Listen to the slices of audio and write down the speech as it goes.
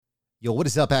Yo, what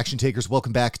is up, action takers?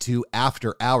 Welcome back to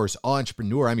After Hours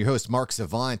Entrepreneur. I'm your host, Mark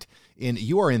Savant, and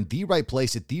you are in the right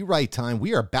place at the right time.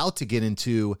 We are about to get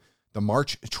into the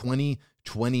March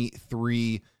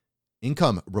 2023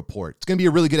 income report. It's going to be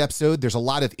a really good episode. There's a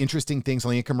lot of interesting things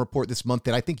on the income report this month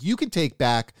that I think you can take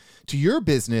back to your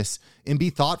business and be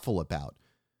thoughtful about.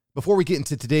 Before we get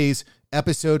into today's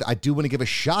episode, I do want to give a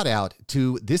shout out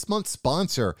to this month's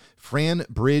sponsor,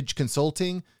 FranBridge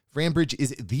Consulting. FranBridge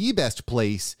is the best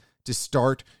place to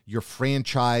start your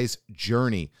franchise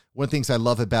journey. One of the things I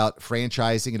love about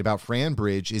franchising and about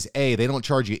FranBridge is A, they don't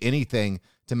charge you anything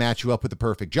to match you up with the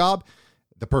perfect job,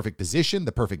 the perfect position,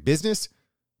 the perfect business,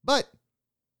 but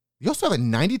you also have a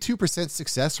 92%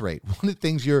 success rate. One of the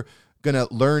things you're going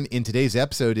to learn in today's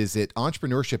episode is that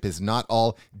entrepreneurship is not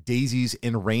all daisies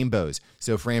and rainbows.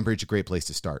 So FranBridge is a great place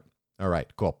to start. All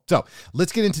right, cool. So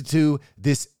let's get into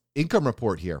this income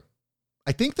report here.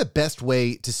 I think the best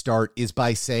way to start is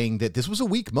by saying that this was a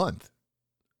weak month.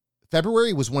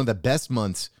 February was one of the best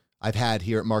months I've had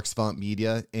here at Mark Savant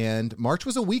Media, and March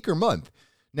was a weaker month.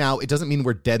 Now, it doesn't mean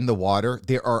we're dead in the water.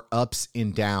 There are ups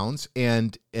and downs,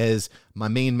 and as my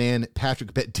main man,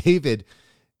 Patrick Bet-David,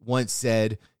 once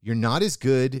said, you're not as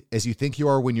good as you think you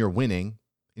are when you're winning,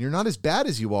 and you're not as bad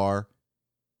as you are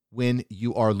when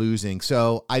you are losing.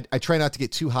 So I try not to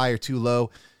get too high or too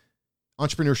low.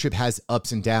 Entrepreneurship has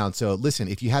ups and downs. So listen,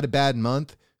 if you had a bad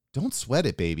month, don't sweat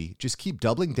it, baby. Just keep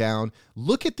doubling down.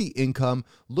 Look at the income,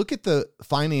 look at the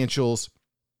financials,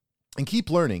 and keep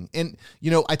learning. And,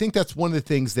 I think that's one of the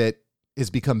things that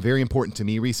has become very important to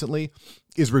me recently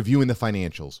is reviewing the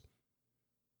financials.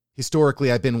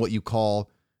 Historically, I've been what you call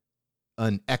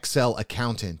an Excel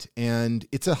accountant, and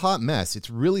it's a hot mess.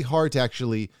 It's really hard to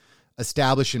actually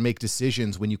establish and make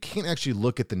decisions when you can't actually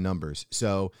look at the numbers.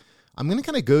 So I'm going to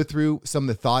kind of go through some of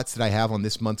the thoughts that I have on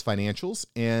this month's financials,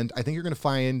 and I think you're going to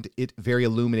find it very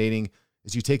illuminating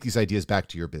as you take these ideas back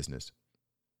to your business.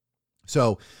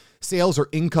 So sales or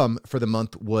income for the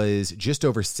month was just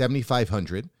over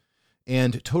 $7,500,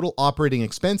 and total operating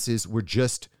expenses were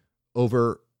just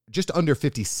under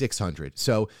 $5,600.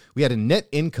 So we had a net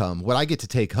income, what I get to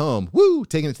take home,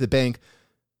 taking it to the bank,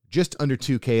 just under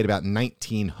 $2,000 at about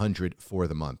 $1,900 for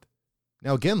the month.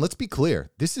 Now, again, let's be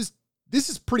clear. This is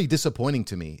pretty disappointing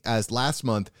to me, as last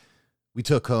month we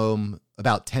took home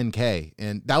about $10,000,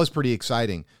 and that was pretty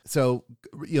exciting. So,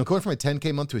 going from a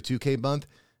 $10,000 month to a $2,000 month,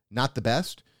 not the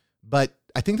best, but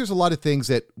I think there's a lot of things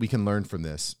that we can learn from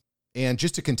this. And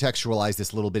just to contextualize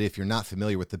this a little bit, if you're not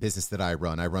familiar with the business that I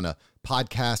run a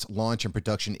podcast launch and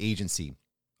production agency.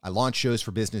 I launch shows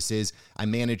for businesses. I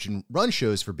manage and run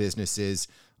shows for businesses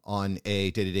on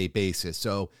a day-to-day basis.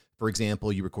 So, for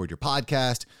example, you record your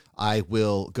podcast, I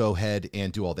will go ahead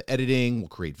and do all the editing, we'll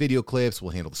create video clips,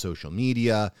 we'll handle the social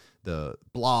media, the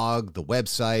blog, the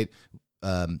website,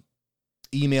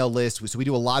 email list. So we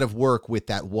do a lot of work with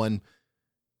that one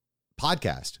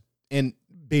podcast. And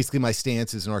basically my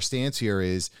stance is, and our stance here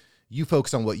is, you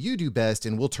focus on what you do best,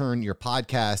 and we'll turn your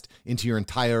podcast into your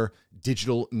entire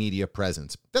digital media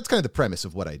presence. That's kind of the premise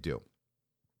of what I do.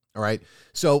 All right.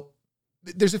 So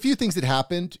there's a few things that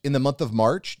happened in the month of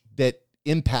March that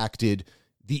impacted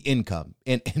the income.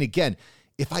 And again,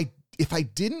 if I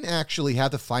didn't actually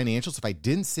have the financials, if I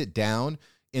didn't sit down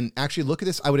and actually look at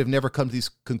this, I would have never come to these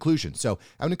conclusions. So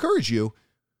I would encourage you,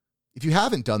 if you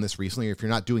haven't done this recently, or if you're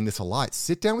not doing this a lot,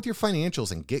 sit down with your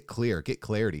financials and get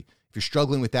clarity. If you're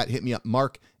struggling with that, hit me up,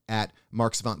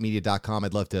 mark@marksavantmedia.com.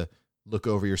 I'd love to look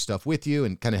over your stuff with you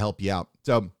and kind of help you out.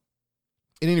 So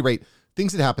at any rate,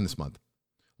 things that happened this month.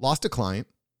 Lost a client,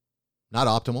 not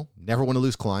optimal. Never want to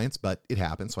lose clients, but it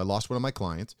happens. So I lost one of my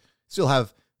clients. Still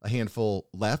have a handful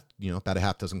left, about a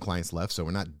half dozen clients left. So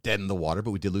we're not dead in the water, but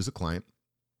we did lose a client.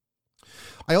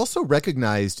 I also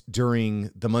recognized during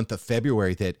the month of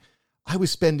February that I was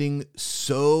spending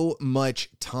so much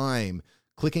time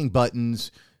clicking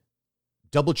buttons,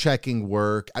 double checking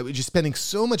work. I was just spending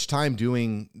so much time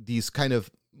doing these kind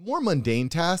of more mundane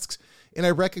tasks. And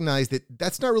I recognize that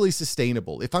that's not really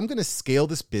sustainable. If I'm going to scale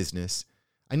this business,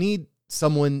 I need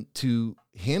someone to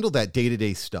handle that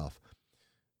day-to-day stuff.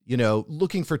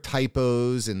 Looking for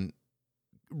typos and,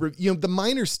 the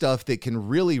minor stuff that can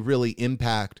really, really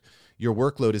impact your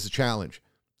workload is a challenge.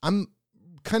 I'm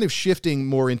kind of shifting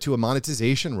more into a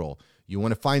monetization role. You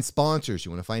want to find sponsors.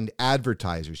 You want to find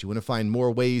advertisers. You want to find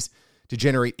more ways to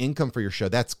generate income for your show.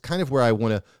 That's kind of where I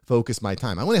want to focus my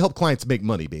time. I want to help clients make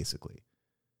money, basically.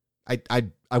 I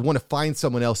want to find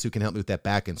someone else who can help me with that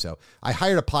back end. So I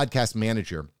hired a podcast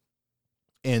manager.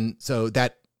 And so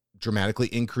that dramatically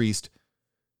increased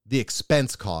the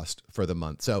expense cost for the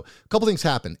month. So a couple things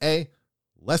happened. A,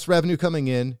 less revenue coming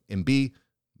in, and B,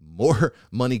 more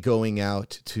money going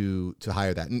out to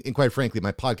hire that. And quite frankly,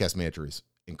 my podcast manager is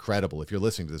incredible. If you're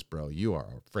listening to this, bro, you are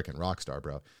a freaking rock star,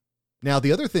 bro. Now,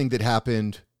 the other thing that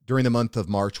happened during the month of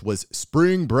March was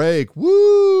spring break.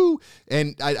 Woo!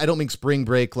 And I don't mean spring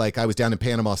break like I was down in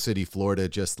Panama City, Florida,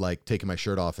 just like taking my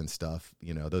shirt off and stuff.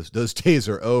 You know, those days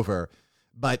are over.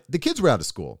 But the kids were out of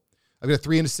school. I've got a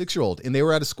 3 and a 6-year-old, and they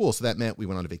were out of school. So that meant we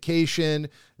went on a vacation.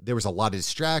 There was a lot of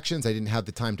distractions. I didn't have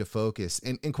the time to focus.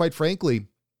 And quite frankly,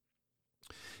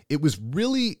 it was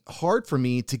really hard for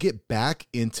me to get back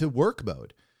into work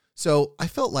mode. So I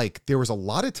felt like there was a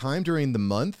lot of time during the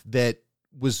month that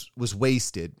was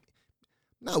wasted.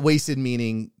 Not wasted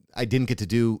meaning I didn't get to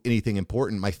do anything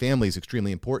important. My family is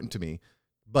extremely important to me,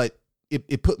 but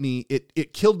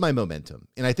it killed my momentum.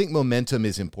 And I think momentum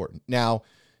is important. Now,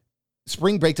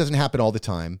 spring break doesn't happen all the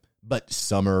time, but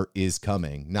summer is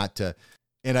coming.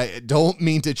 And I don't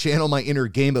mean to channel my inner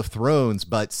Game of Thrones,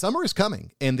 but summer is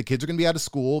coming and the kids are going to be out of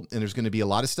school and there's going to be a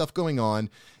lot of stuff going on.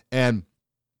 And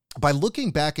by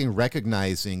looking back and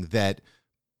recognizing that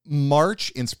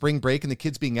March and spring break and the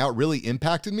kids being out really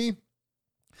impacted me,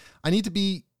 I need to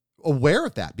be aware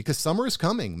of that because summer is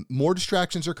coming. More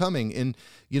distractions are coming. And,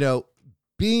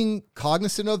 being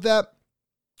cognizant of that,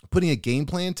 putting a game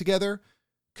plan together,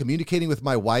 communicating with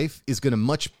my wife is going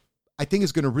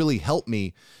to really help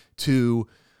me to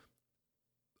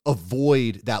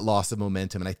avoid that loss of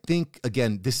momentum. And I think,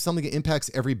 again, this is something that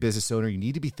impacts every business owner. You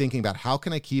need to be thinking about how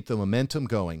can I keep the momentum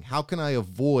going? How can I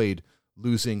avoid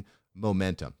losing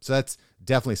momentum? So that's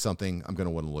definitely something I'm going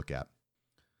to want to look at.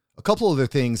 A couple other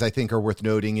things I think are worth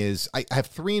noting is I have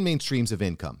 3 main streams of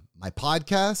income: my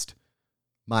podcast,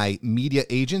 my media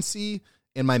agency,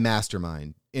 and my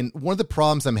mastermind. And one of the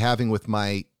problems I'm having with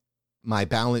my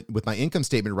balance with my income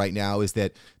statement right now is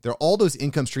that all those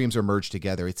income streams are merged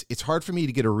together. It's hard for me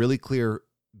to get a really clear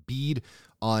bead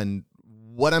on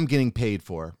what I'm getting paid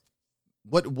for.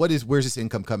 Where's this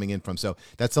income coming in from? So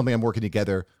that's something I'm working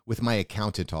together with my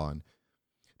accountant on.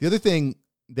 The other thing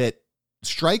that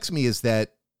strikes me is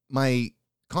that my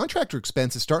contractor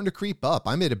expense is starting to creep up.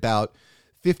 I'm at about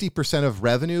 50% of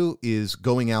revenue is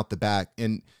going out the back,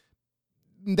 and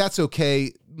that's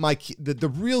okay.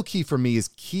 The real key for me is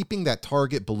keeping that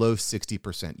target below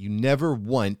 60%. You never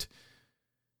want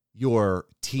your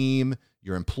team,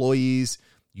 your employees,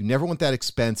 you never want that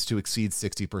expense to exceed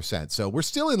 60%. So we're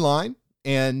still in line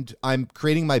and I'm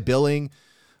creating my billing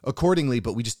accordingly,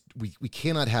 but we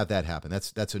cannot have that happen.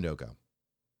 That's a no-go.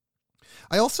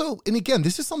 I also, and again,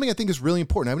 this is something I think is really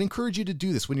important. I would encourage you to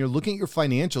do this when you're looking at your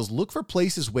financials. Look for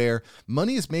places where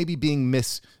money is maybe being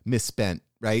misspent,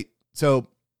 right? So,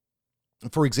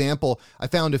 for example, I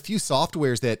found a few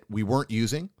softwares that we weren't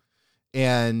using,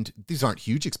 and these aren't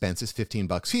huge expenses,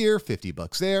 $15 here,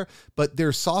 $50 there, but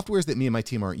there's softwares that me and my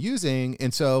team aren't using.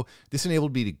 And so this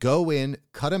enabled me to go in,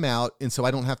 cut them out, and so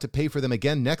I don't have to pay for them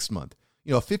again next month.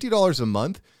 $50 a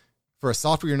month for a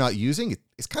software you're not using,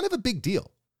 it's kind of a big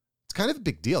deal. It's kind of a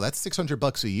big deal. That's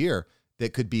 $600 a year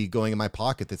that could be going in my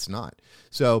pocket that's not.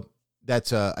 So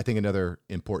that's, I think, another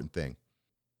important thing.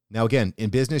 Now, again, in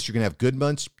business, you're going to have good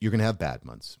months, you're going to have bad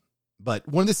months. But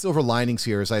one of the silver linings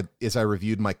here as I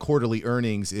reviewed my quarterly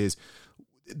earnings is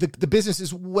the business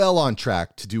is well on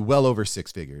track to do well over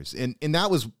 6 figures. And that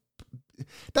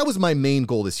was my main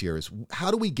goal this year, is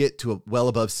how do we get to well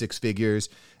above 6 figures?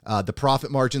 The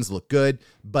profit margins look good,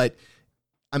 but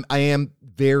I am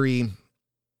very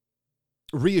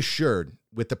reassured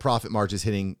with the profit margins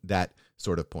hitting that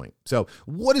sort of point. So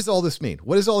what does all this mean?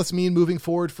 What does all this mean moving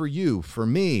forward for you, for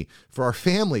me, for our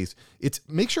families? It's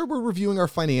make sure we're reviewing our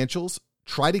financials,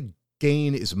 try to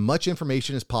gain as much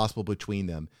information as possible between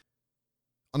them.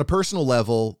 On a personal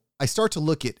level, I start to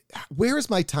look at where is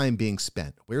my time being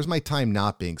spent? Where's my time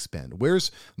not being spent? Where's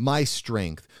my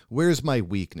strength? Where's my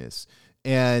weakness?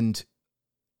 And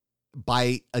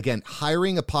by, again,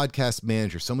 hiring a podcast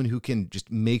manager, someone who can just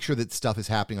make sure that stuff is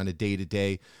happening on a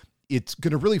day-to-day, it's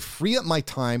going to really free up my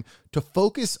time to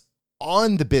focus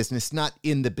on the business, not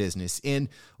in the business. And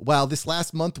while this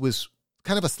last month was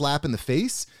kind of a slap in the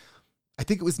face, I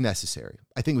think it was necessary.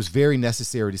 I think it was very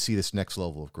necessary to see this next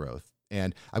level of growth.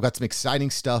 And I've got some exciting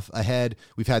stuff ahead.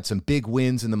 We've had some big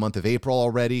wins in the month of April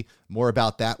already. More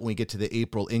about that when we get to the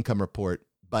April income report.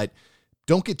 But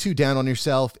don't get too down on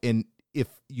yourself. And if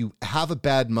you have a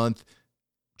bad month,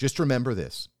 just remember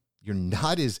this. You're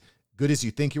not as good as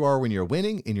you think you are when you're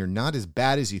winning, and you're not as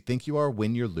bad as you think you are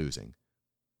when you're losing.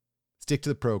 Stick to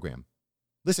the program.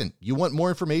 Listen, you want more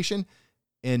information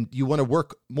and you want to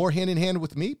work more hand in hand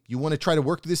with me? You want to try to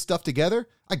work this stuff together?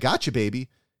 I got you, baby.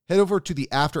 Head over to the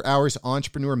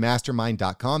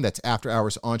AfterHoursEntrepreneurMastermind.com. That's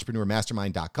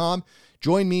AfterHoursEntrepreneurMastermind.com.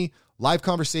 Join me. live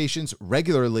conversations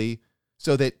regularly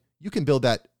so that you can build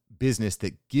that business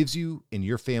that gives you and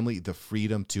your family the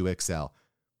freedom to excel.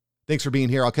 Thanks for being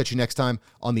here. I'll catch you next time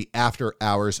on the After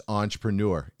Hours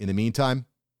Entrepreneur. In the meantime,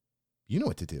 you know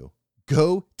what to do.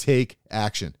 Go take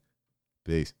action.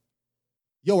 Peace.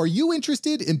 Yo, are you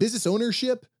interested in business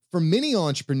ownership? For many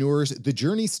entrepreneurs, the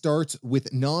journey starts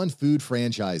with non-food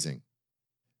franchising.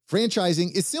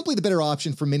 Franchising is simply the better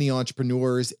option for many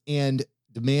entrepreneurs, and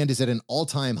demand is at an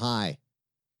all-time high.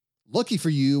 Lucky for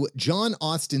you, John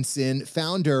Ostenson,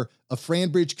 founder of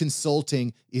Franbridge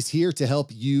Consulting, is here to help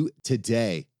you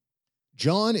today.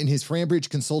 John and his Franbridge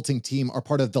Consulting team are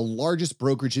part of the largest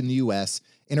brokerage in the U.S.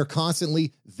 and are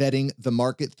constantly vetting the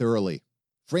market thoroughly.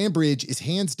 Franbridge is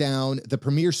hands down the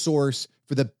premier source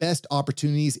for the best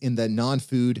opportunities in the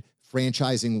non-food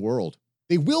franchising world.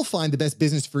 They will find the best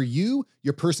business for you,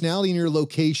 your personality, and your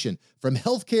location, from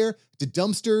healthcare to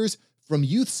dumpsters, from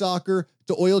youth soccer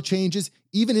to oil changes,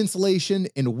 even insulation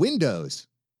and windows.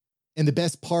 And the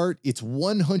best part, it's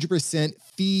 100%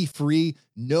 fee-free,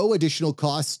 no additional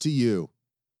costs to you.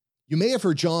 You may have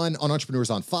heard John on Entrepreneurs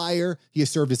on Fire. He has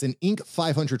served as an Inc.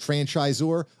 500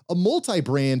 franchisor, a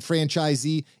multi-brand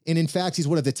franchisee, and in fact, he's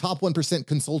one of the top 1%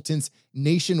 consultants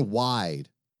nationwide.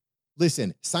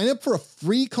 Listen, sign up for a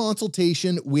free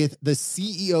consultation with the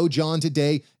CEO, John,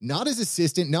 today, not his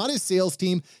assistant, not his sales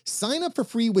team. Sign up for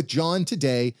free with John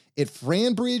today at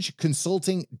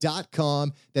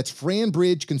franbridgeconsulting.com. That's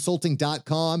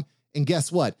franbridgeconsulting.com. And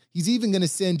guess what? He's even going to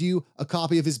send you a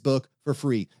copy of his book for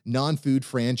free, Non-Food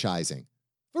Franchising.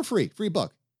 For free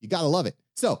book. You got to love it.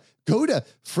 So go to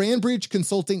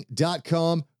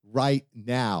franbridgeconsulting.com right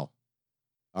now.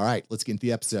 All right, let's get into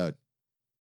the episode.